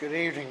Good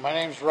evening. My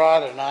name's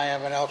Rod, and I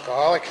am an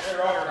alcoholic,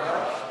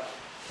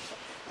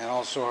 and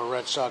also a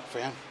Red Sox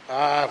fan.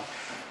 I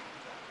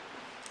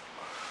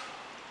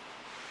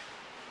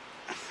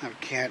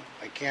can't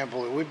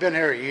believe we've been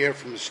here a year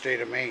from the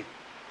state of Maine,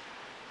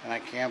 and I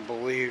can't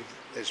believe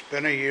it's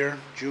been a year.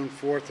 June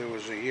 4th, it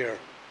was a year.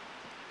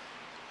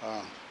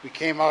 We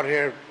came out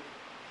here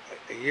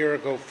a year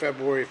ago,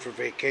 February, for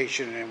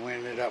vacation, and we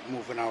ended up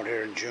moving out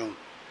here in June.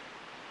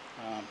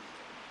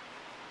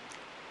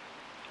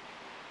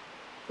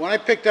 When I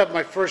picked up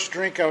my first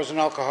drink, I was an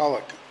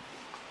alcoholic.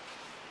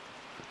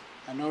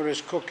 I know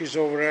there's cookies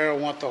over there. I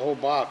want the whole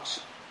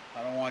box.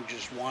 I don't want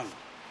just one.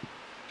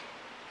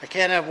 I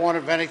can't have one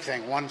of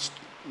anything. One's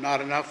not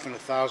enough and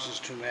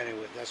 1,000's too many.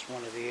 That's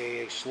one of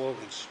the AA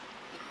slogans.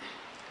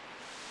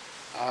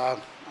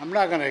 I'm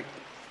not going to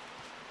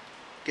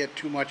get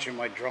too much in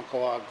my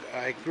drunk-a-log.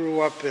 I grew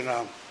up in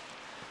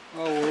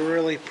we're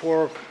really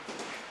poor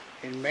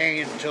in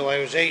Maine until I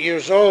was 8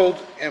 years old,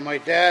 and my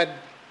dad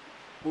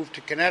moved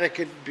to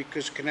Connecticut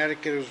because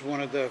Connecticut is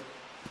one of the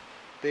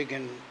big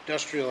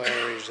industrial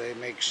areas. They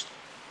make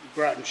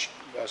Groton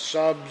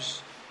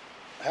subs,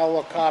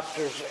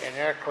 helicopters, and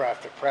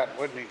aircraft at Pratt &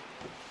 Whitney.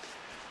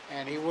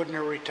 And he wouldn't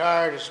have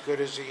retired as good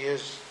as he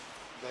has.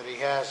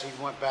 He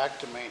went back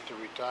to Maine to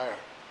retire.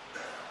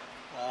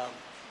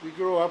 We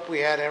grew up,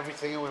 we had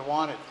everything we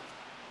wanted.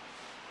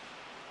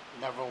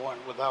 Never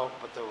went without,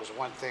 but there was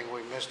one thing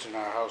we missed in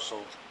our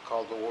household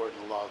called the word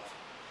love.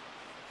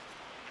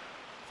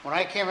 When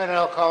I came into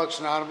Alcoholics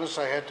Anonymous,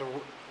 I had to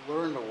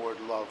learn the word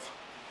love,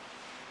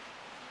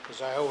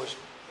 because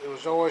it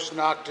was always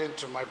knocked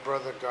into my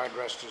brother, God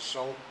rest his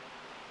soul.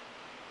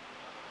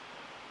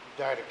 He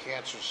died of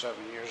cancer 7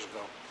 years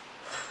ago.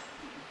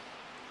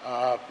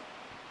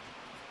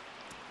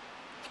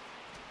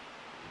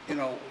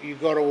 You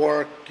go to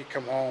work, you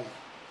come home,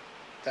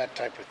 that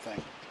type of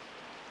thing.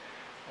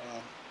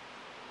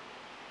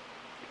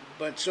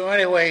 But so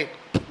anyway,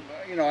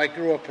 I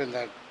grew up in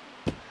the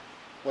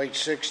late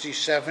 60s,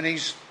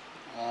 70s.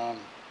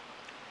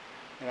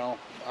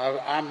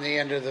 I'm the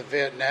end of the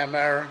Vietnam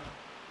era.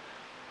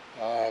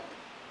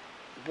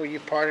 But you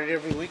partied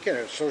every weekend.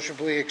 It was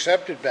sociably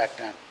accepted back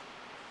then.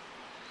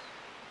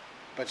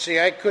 But see,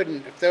 I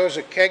couldn't, if there was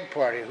a keg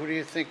party, who do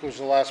you think was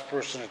the last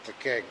person at the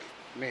keg?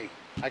 Me.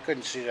 I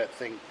couldn't see that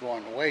thing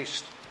going to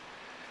waste.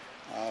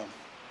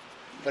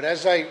 But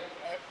as I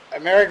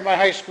married my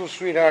high school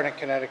sweetheart in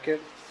Connecticut.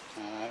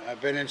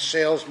 I've been in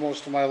sales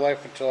most of my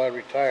life until I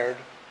retired.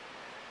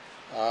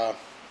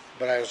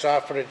 But I was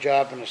offered a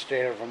job in the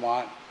state of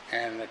Vermont,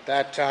 and at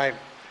that time,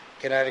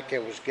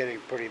 Connecticut was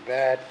getting pretty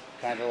bad,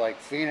 kind of like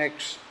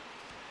Phoenix.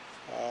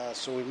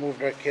 So we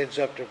moved our kids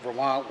up to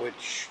Vermont,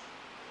 which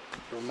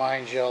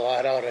reminds you a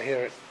lot out of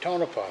here at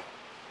Tonopah.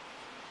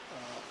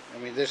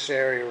 This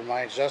area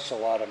reminds us a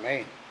lot of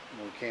Maine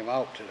when we came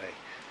out today.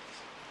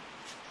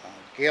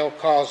 Gail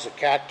calls the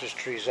cactus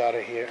trees out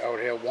here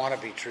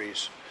wannabe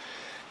trees.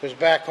 Because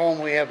back home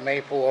we have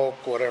maple,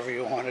 oak, whatever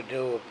you want to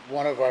do.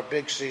 One of our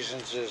big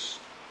seasons is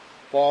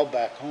fall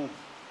back home.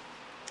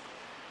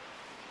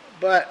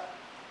 But,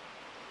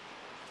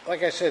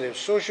 like I said, it was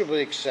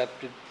sociably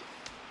accepted,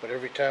 but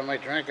every time I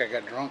drank, I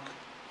got drunk.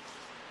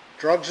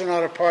 Drugs are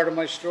not a part of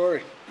my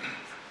story.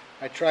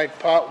 I tried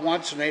pot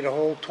once and ate a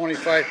whole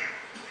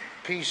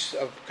 25-piece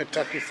of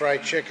Kentucky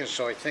Fried Chicken,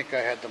 so I think I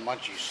had the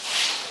munchies.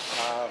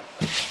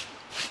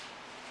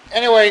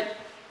 Anyway,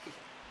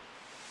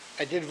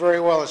 I did very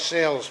well at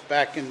sales.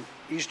 Back in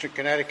eastern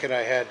Connecticut,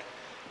 I had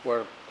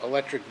where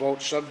electric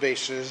boat sub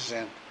bases,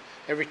 and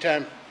every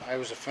time I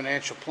was a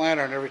financial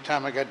planner, and every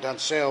time I got done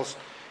sales,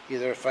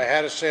 either if I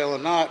had a sale or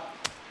not,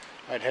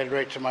 I'd head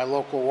right to my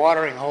local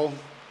watering hole,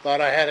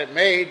 thought I had it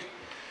made,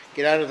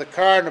 get out of the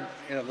car,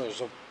 and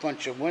there's a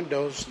bunch of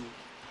windows, and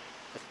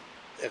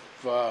if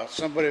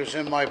somebody was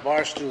in my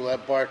bar stool,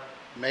 that bar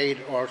maid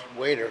or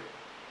waiter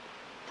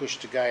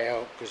pushed the guy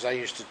out, because I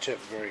used to tip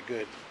very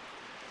good.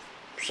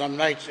 Some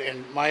nights,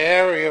 and my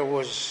area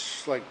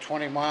was like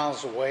 20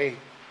 miles away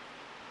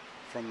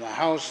from the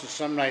house, and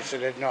some nights I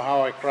didn't know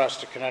how I crossed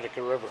the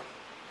Connecticut River.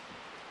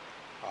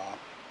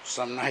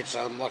 Some nights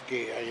I'm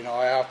lucky,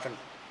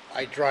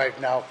 I drive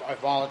now, I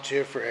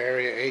volunteer for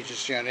Area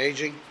Agency on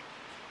Aging,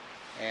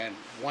 and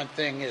one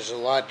thing is a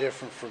lot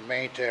different from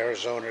Maine to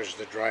Arizona is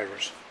the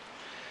drivers.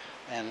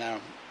 And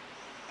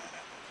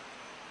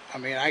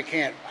I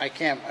can't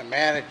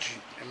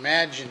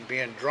imagine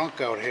being drunk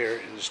out here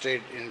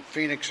in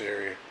Phoenix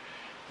area,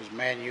 because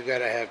man, you got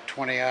to have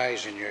 20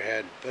 eyes in your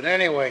head. But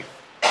anyway,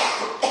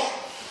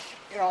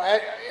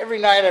 every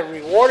night I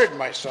rewarded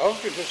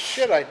myself because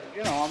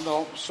I'm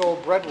the sole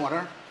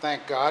breadwinner,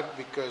 thank God,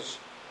 because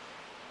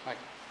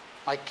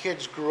my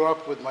kids grew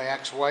up with my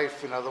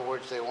ex-wife. In other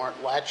words, they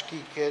weren't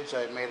latchkey kids.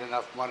 I made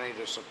enough money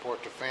to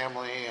support the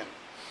family and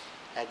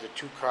had the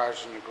 2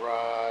 cars in the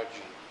garage,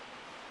 and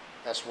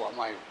that's what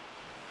my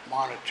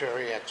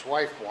monetary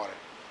ex-wife wanted.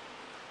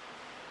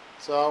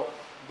 So,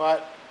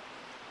 but,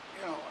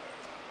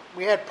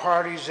 we had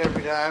parties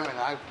every time,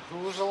 and who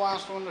was the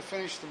last one to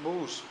finish the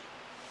booze?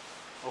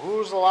 Or who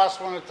was the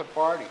last one at the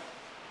party?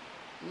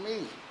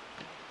 Me.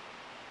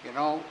 you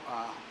know,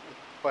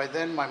 by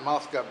then my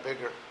mouth got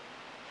bigger.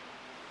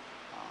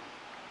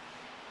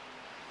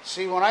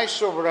 See, when I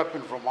sobered up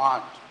in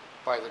Vermont,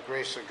 by the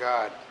grace of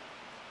God,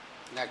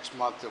 next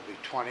month it'll be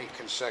 20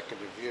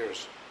 consecutive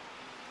years.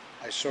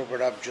 I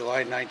sobered up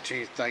July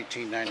 19th,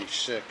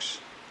 1996.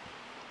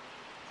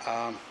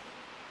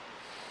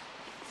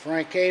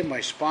 Frank A.,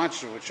 my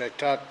sponsor, which I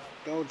talk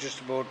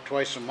just about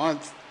twice a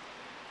month,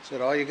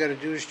 said, all you got to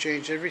do is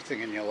change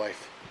everything in your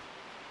life.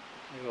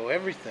 I go,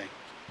 everything?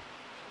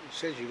 He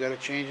says, you got to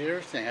change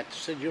everything. I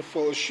said, you're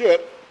full of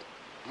shit.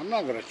 I'm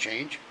not going to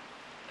change.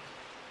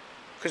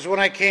 Because when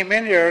I came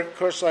in here, of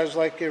course, I was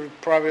like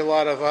probably a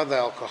lot of other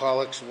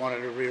alcoholics who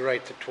wanted to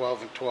rewrite the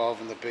 12 and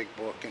 12 in the big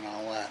book and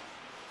all that.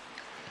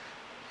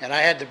 And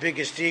I had the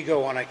biggest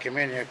ego when I came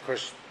in here. Of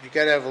course, you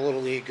got to have a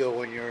little ego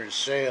when you're in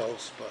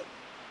sales, but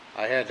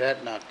I had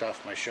that knocked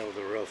off my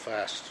shoulder real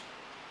fast.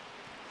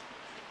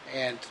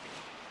 And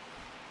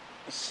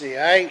let's see,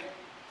 I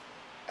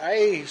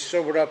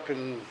sobered up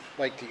in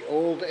like the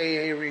old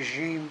AA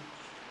regime.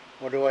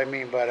 What do I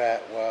mean by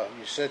that? Well,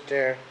 you sit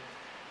there,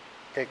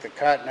 take the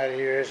cotton out of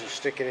your ears and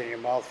stick it in your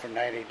mouth for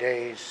 90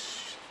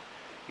 days.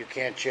 You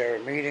can't chair a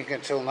meeting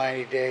until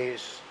 90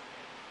 days.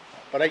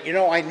 But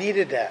I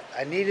needed that.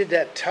 I needed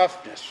that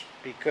toughness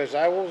because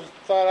I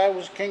thought I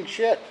was king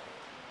shit.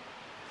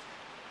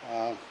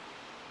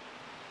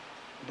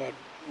 But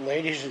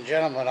ladies and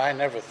gentlemen, I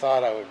never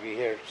thought I would be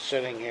here,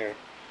 sitting here.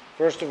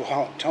 First of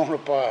all, in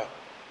Tonopah,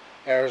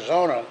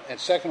 Arizona, and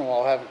second of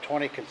all, having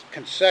 20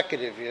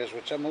 consecutive years,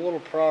 which I'm a little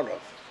proud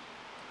of.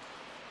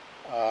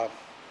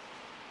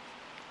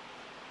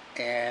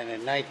 And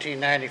in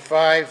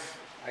 1995,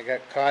 I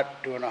got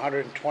caught doing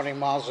 120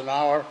 miles an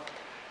hour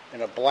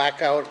in a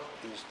blackout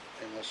in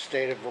the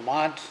state of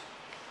Vermont.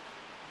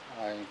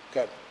 I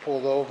got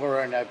pulled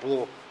over and I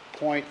blew a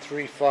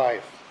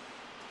 .35.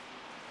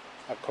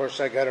 Of course,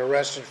 I got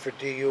arrested for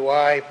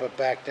DUI, but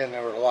back then they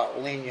were a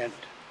lot lenient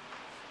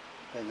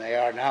than they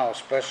are now,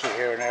 especially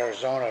here in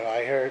Arizona.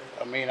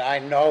 I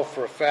know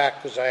for a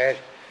fact because I had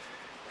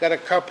got a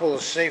couple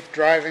of safe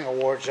driving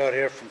awards out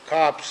here from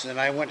cops, and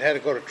I had to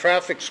go to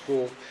traffic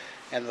school.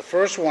 And the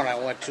first one I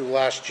went to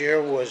last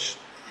year was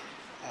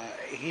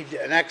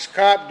an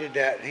ex-cop did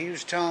that. And he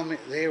was telling me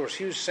he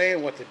was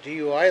saying what the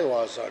DUI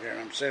laws out here, and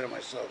I'm saying to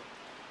myself,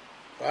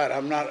 God,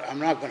 I'm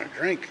not going to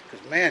drink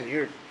because man,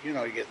 you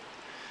get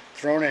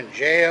thrown in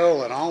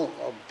jail and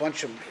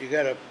you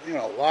got a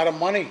lot of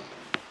money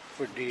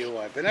for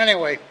DUI. But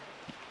anyway,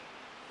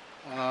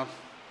 I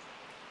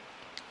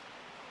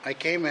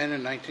came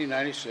in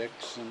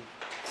 1996, and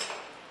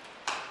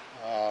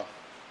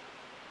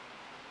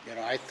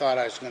I thought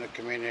I was going to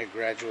come in here,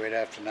 graduate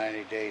after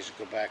 90 days, and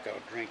go back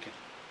out drinking.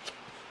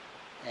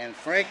 And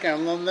Frank,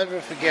 I'll never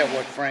forget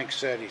what Frank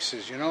said. He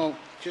says,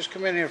 just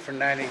come in here for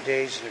 90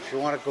 days, and if you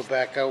want to go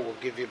back out, we'll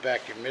give you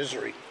back your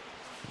misery.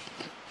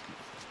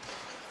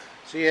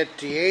 See, at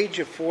the age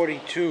of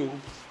 42,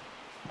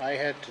 I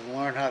had to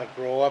learn how to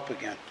grow up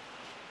again.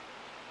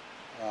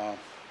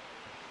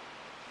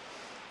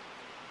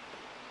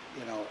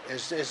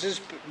 Has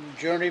this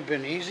journey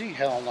been easy?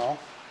 Hell no.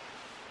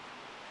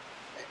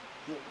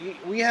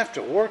 We have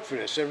to work for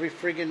this every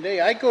friggin' day.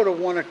 I go to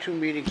 1 or 2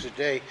 meetings a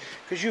day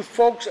because you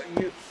folks,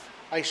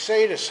 I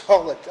say this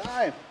all the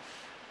time.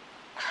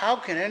 How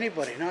can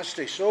anybody not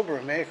stay sober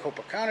in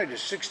Maricopa County to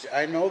 60?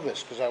 I know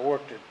this because I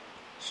worked at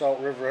Salt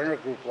River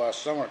Intergroup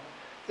last summer.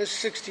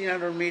 There's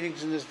 1,600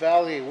 meetings in this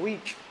valley a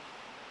week.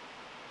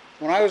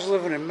 When I was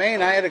living in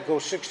Maine, I had to go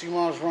 60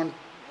 miles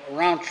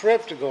round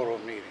trip to go to a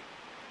meeting.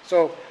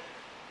 So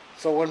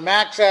when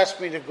Max asked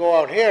me to go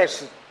out here, I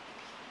said,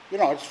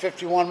 it's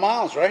 51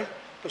 miles, right?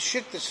 But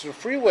shit, this is a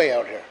freeway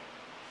out here.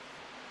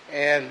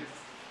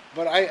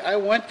 But I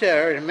went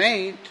there in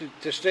Maine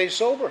to stay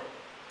sober.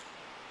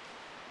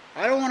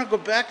 I don't want to go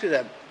back to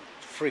that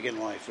friggin'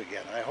 life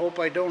again. I hope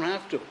I don't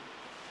have to.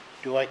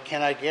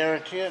 Can I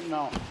guarantee it?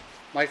 No.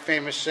 My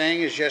famous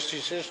saying is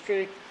yesterday's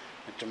history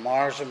and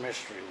tomorrow's a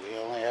mystery. We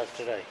only have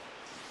today.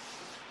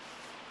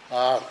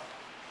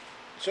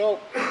 So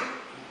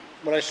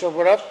when I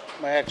sobered up,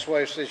 my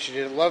ex-wife said she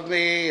didn't love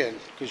me and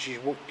because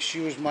she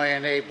was my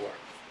enabler.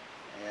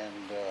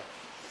 And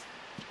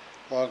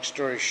long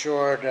story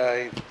short,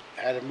 I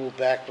had to move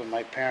back with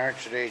my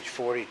parents at age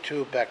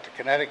 42, back to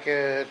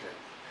Connecticut.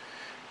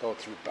 And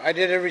I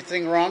did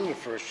everything wrong the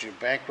first year,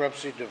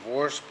 bankruptcy,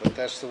 divorce, but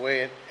that's the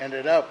way it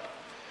ended up.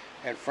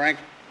 And Frank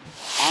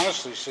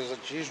honestly says,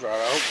 geez, Rod,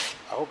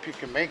 I hope you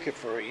can make it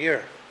for a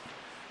year.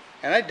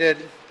 And I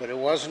did, but it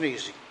wasn't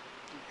easy.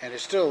 And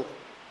it's still,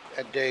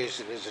 at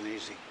days, it isn't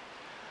easy.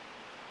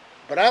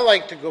 But I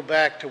like to go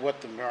back to what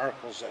the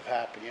miracles have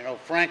happened.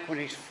 Frank, when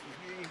he's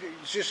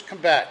just come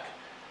back,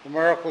 the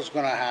miracle's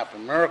going to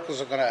happen.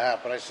 Miracles are going to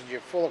happen. I said, you're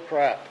full of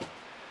crap.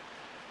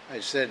 I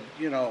said,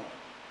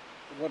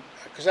 what?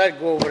 Because I'd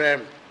go over there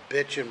and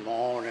bitch and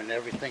moan and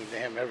everything to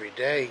him every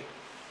day.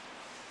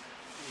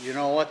 You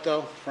know what,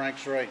 though?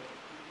 Frank's right.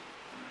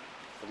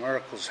 The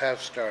miracles have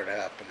started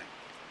happening.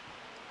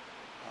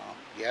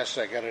 Yes,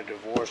 I got a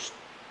divorce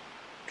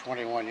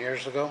 21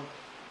 years ago.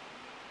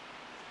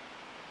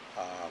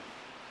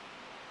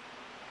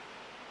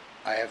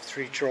 I have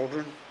 3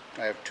 children.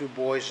 I have 2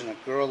 boys and a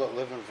girl that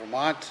live in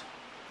Vermont.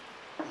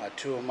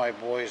 2 of my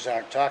boys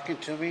aren't talking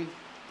to me,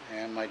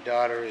 and my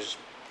daughter is,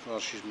 well,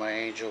 she's my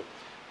angel,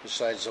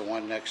 besides the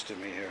one next to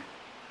me here.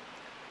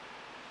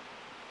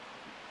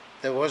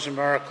 There was a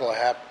miracle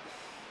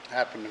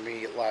happened to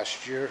me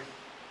last year,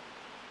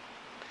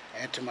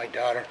 and to my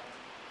daughter.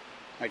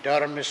 My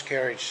daughter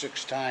miscarried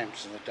 6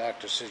 times, and the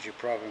doctor says you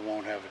probably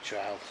won't have a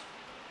child.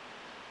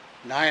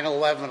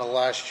 9/11 of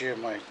last year,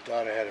 my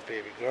daughter had a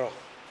baby girl.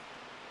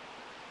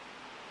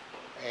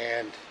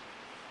 And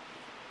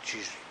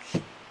she's,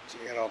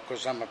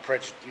 because I'm a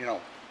prejudice,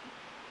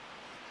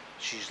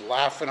 she's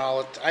laughing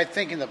all the time. I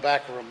think in the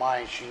back of her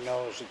mind, she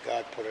knows that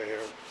God put her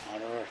here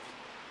on earth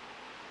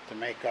to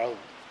make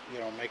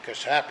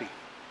us happy.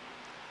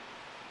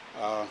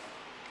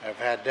 I've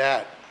had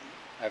that.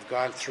 I've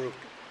gone through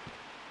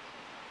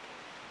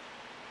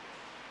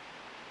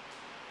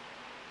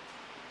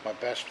my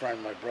best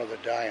friend, my brother,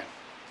 dying.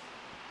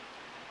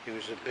 He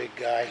was a big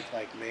guy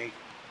like me.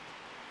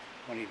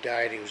 When he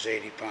died, he was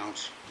 80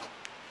 pounds.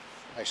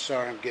 I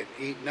saw him get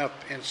eaten up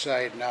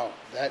inside and out.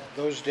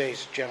 Those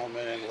days,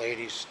 gentlemen and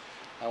ladies,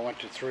 I went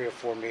to 3 or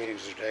 4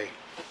 meetings a day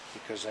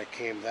because I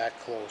came that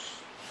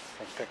close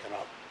from picking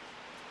up.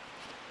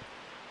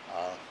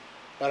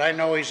 But I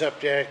know he's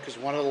up there because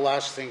one of the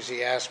last things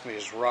he asked me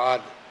is,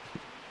 Rod,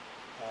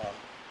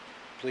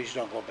 please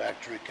don't go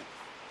back drinking.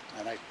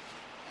 And I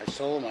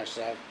told him, I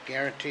said, I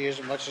guarantee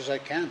as much as I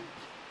can.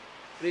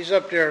 But he's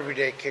up there every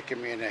day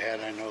kicking me in the head,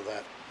 I know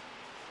that.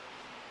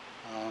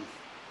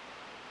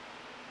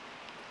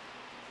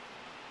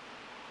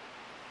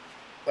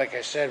 Like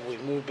I said,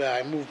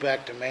 I moved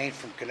back to Maine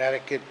from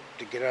Connecticut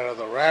to get out of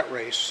the rat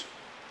race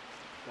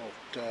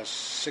about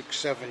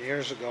 6-7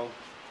 years ago,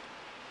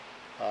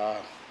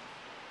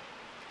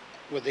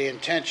 with the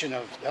intention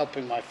of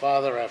helping my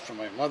father after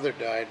my mother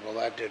died. Well,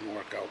 that didn't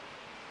work out,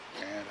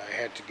 and I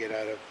had to get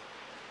out of,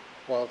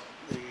 well,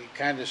 he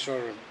kind of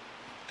sort of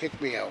kicked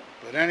me out.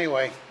 But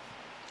anyway,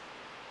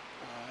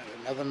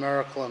 another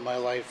miracle in my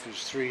life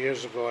is 3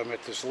 years ago I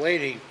met this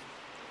lady.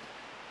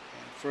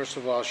 First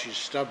of all, she's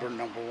stubborn,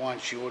 number one.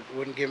 She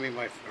wouldn't give me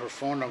her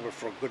phone number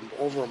for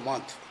over a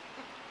month.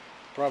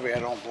 Probably I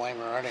don't blame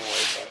her anyway,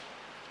 but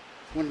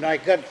when I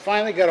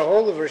finally got a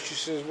hold of her, she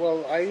says,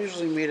 well, I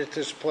usually meet at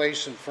this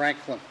place in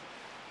Franklin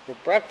for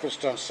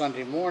breakfast on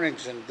Sunday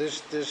mornings, and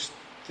this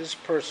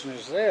person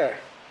is there.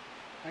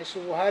 I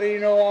said, well, how do you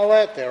know all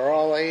that? They're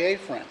all AA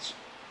friends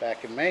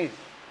back in Maine.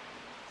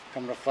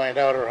 Come to find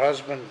out, her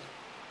husband,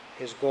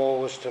 his goal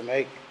was to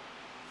make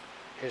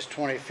his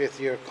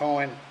 25th year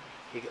Cohen.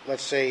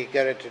 Let's say he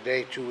got it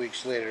today, 2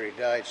 weeks later he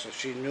died. So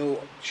she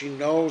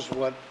knows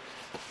what,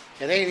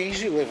 it ain't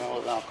easy living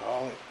with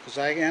alcohol, because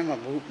I am a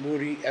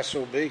moody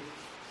SOB,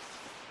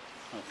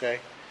 okay?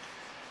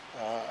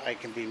 I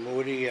can be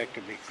moody, I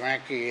can be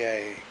cranky,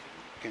 I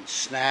can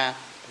snap.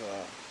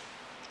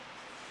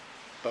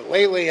 But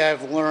lately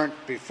I've learned,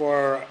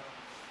 before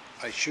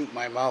I shoot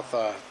my mouth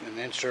off and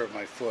insert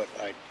my foot,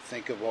 I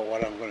think about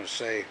what I'm going to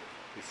say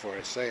before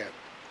I say it.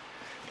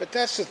 But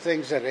that's the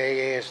things that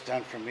AA has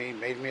done for me,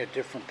 made me a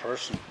different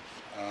person.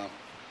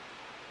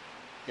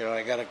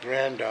 I got a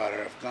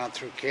granddaughter. I've gone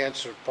through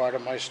cancer. Part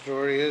of my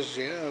story is,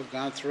 I've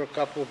gone through a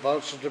couple of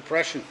bouts of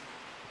depression.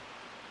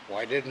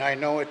 Why didn't I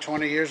know it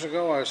 20 years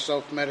ago? I was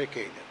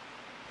self-medicated.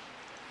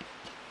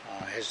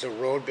 Has the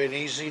road been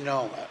easy?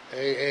 No.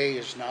 AA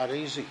is not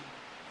easy.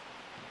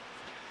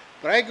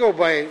 But I go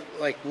by,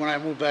 like when I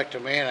moved back to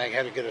Maine, I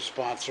had to get a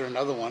sponsor,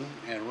 another one.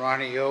 And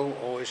Ronnie Yo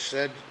always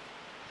said,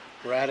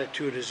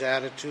 gratitude is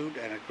attitude,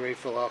 and a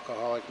grateful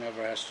alcoholic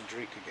never has to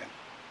drink again.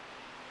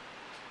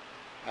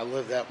 I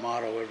live that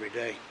motto every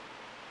day.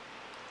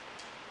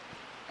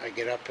 I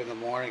get up in the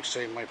morning,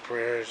 say my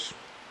prayers,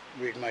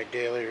 read my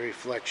daily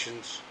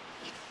reflections.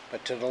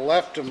 But to the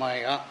left of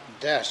my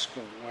desk,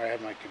 where I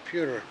have my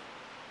computer,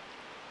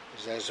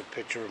 there's a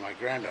picture of my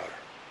granddaughter.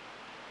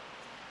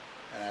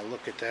 And I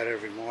look at that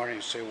every morning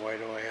and say, why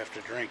do I have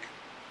to drink?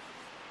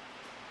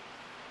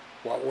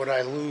 What would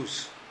I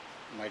lose?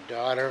 My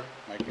daughter,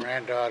 my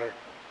granddaughter,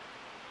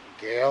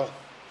 Gail,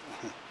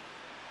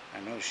 I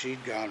know she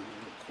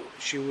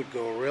would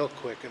go real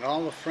quick. And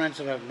all the friends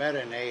that I've met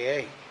in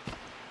AA.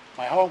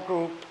 My home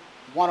group,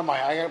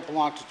 I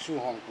belong to 2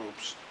 home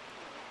groups.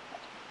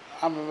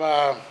 I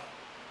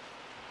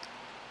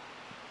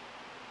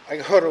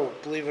go to,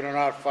 believe it or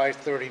not,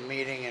 5:30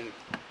 meeting in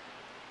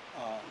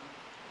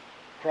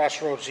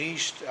Crossroads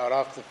East, out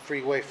off the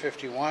Freeway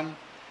 51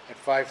 at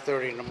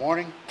 5:30 in the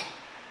morning.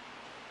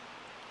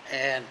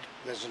 And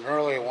there's an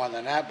earlier one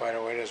than that, by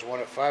the way. There's one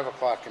at 5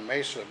 o'clock in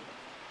Mesa.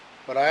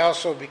 But I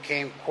also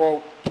became,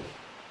 quote,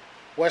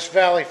 West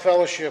Valley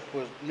Fellowship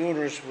with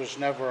Nooners was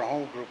never a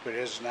home group. It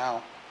is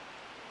now.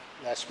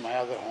 That's my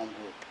other home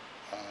group.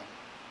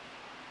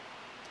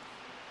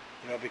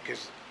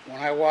 Because when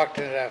I walked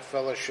into that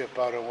fellowship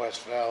out in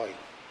West Valley,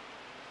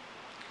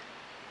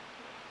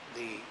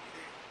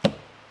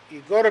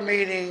 you go to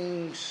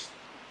meetings,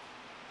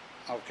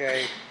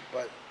 okay,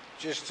 but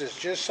there's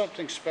just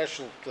something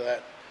special to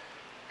that.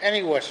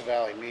 Any West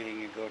Valley meeting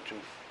you go to,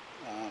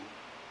 Um,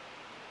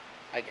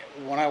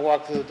 when I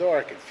walk through the door,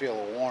 I can feel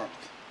a warmth.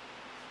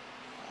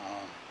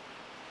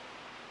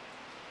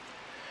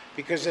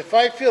 Because if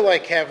I feel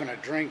like having a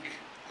drink,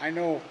 I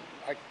know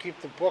I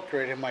keep the book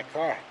right in my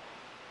car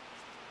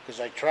because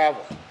I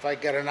travel. If I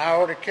got an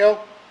hour to kill,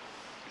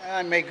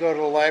 I may go to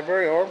the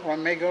library or I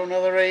may go to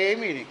another AA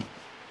meeting.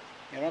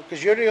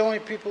 Because you're the only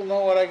people who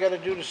know what I got to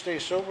do to stay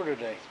sober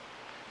today.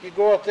 You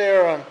go up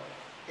there on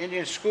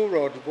Indian School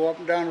Road, to go up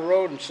and down the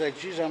road and say,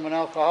 geez, I'm an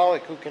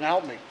alcoholic, who can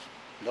help me?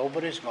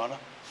 Nobody's gonna.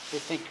 They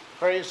think you're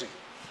crazy.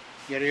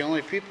 You're the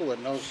only people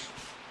that knows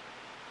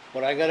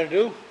what I got to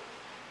do.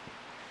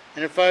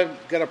 And if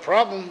I've got a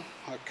problem,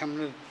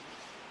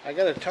 I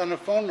got a ton of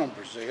phone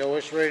numbers. They go,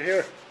 it's right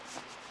here.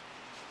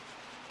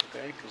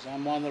 Okay, because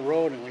I'm on the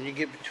road, and when you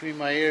get between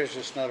my ears,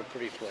 it's not a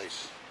pretty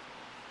place.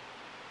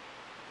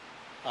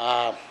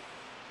 I've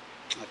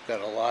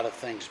got a lot of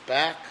things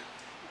back.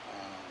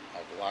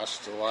 I've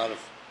lost a lot of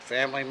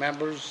family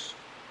members.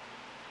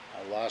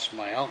 I lost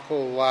my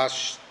uncle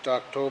last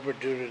October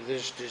due to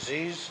this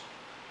disease.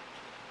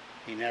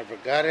 He never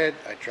got it.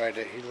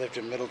 He lived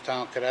in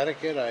Middletown,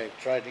 Connecticut. I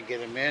tried to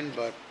get him in,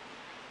 but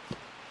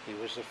he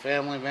was a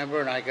family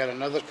member, and I got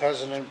another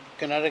cousin in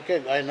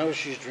Connecticut. I know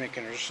she's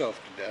drinking herself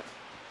to death.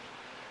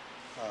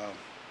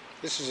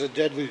 This is a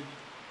deadly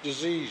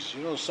disease.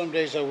 Some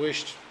days I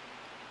wished,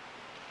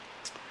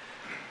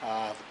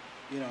 that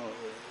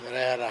I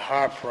had a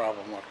heart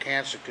problem or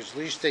cancer, because at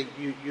least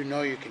you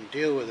know you can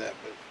deal with that.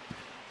 But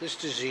this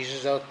disease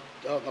is out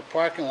in the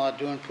parking lot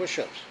doing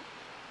push-ups.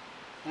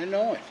 I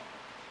know it.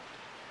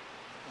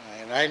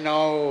 And I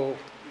know,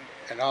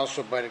 and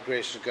also by the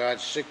grace of God,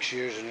 6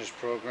 years in this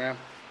program,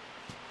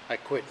 I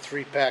quit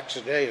 3 packs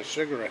a day of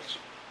cigarettes.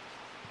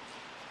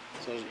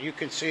 So you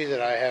can see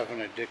that I have an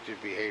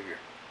addictive behavior.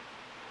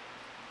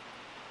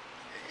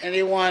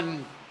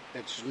 Anyone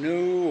that's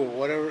new or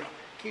whatever,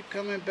 keep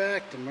coming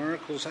back. The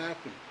miracles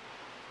happen.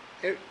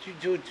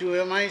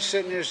 Am I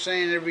sitting there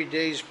saying every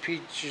day's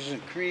peaches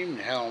and cream?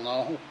 Hell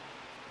no.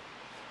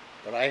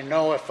 But I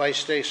know if I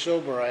stay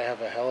sober, I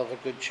have a hell of a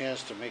good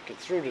chance to make it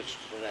through this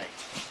today.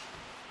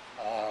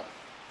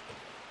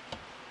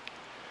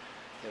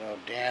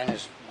 Dan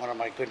is one of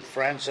my good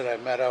friends that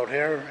I met out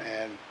here,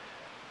 and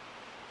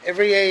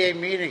every AA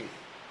meeting,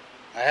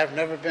 I have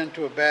never been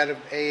to a bad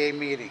AA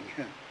meeting,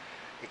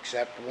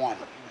 except one,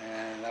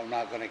 and I'm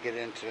not going to get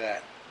into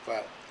that.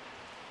 But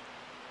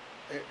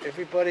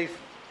everybody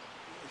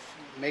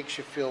makes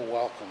you feel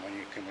welcome when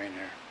you come in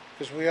here,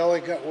 because we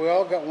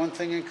all got one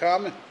thing in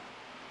common: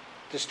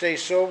 to stay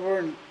sober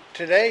and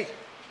today.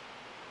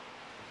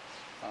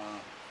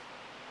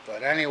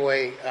 But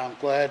anyway, I'm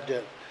glad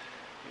that,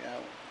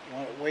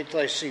 wait till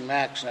I see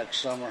Max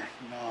next summer.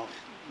 No,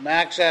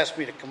 Max asked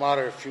me to come out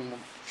here a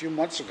few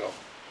months ago,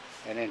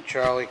 and then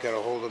Charlie got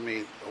a hold of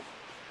me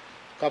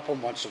a couple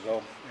months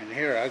ago. And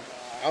here,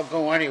 I'll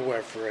go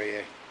anywhere for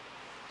AA,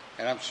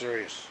 and I'm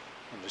serious.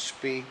 And to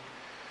speak,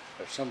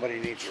 if somebody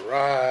needs a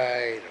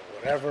ride or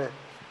whatever,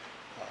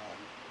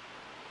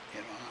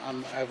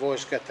 I've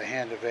always got the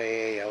hand of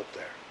AA out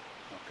there,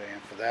 okay,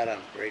 and for that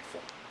I'm grateful.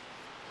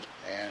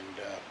 And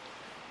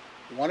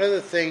one of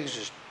the things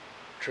is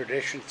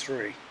Tradition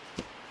 3.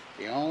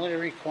 The only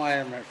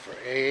requirement for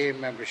AA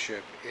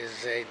membership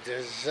is a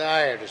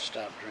desire to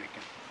stop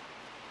drinking.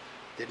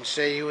 Didn't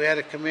say you had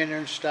to come in here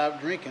and stop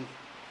drinking,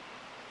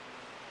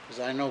 because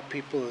I know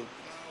people.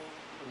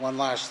 One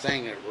last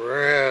thing that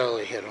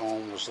really hit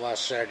home was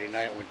last Saturday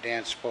night when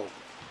Dan spoke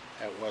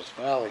at West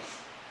Valley.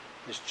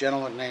 This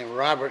gentleman named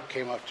Robert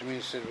came up to me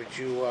and said, would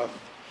you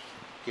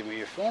give me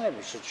your phone number?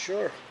 I said,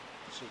 sure.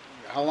 I said,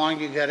 how long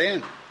you got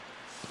in?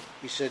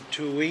 He said,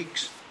 2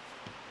 weeks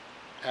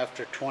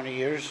after 20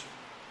 years.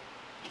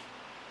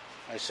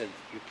 I said,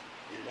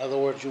 in other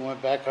words, you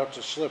went back out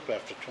to slip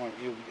after 20.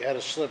 You had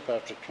a slip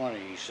after 20.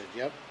 He said,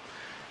 yep.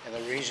 And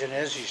the reason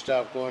is he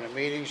stopped going to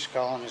meetings,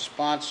 calling his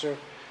sponsor,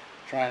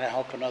 trying to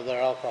help another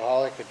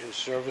alcoholic or do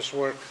service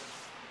work,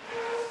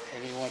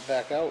 and he went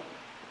back out.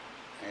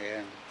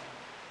 And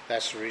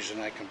that's the reason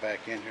I come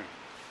back in here.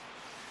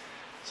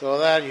 So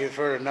that, you've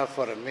heard enough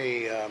out of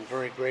me. I'm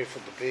very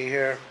grateful to be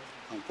here.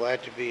 I'm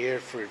glad to be here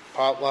for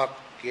potluck,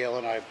 Gail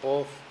and I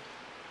both.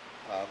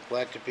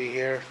 Glad to be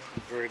here.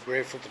 I'm very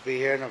grateful to be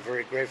here, and I'm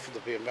very grateful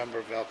to be a member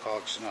of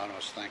Alcoholics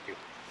Anonymous. Thank you.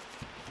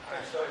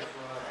 I'm sorry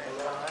for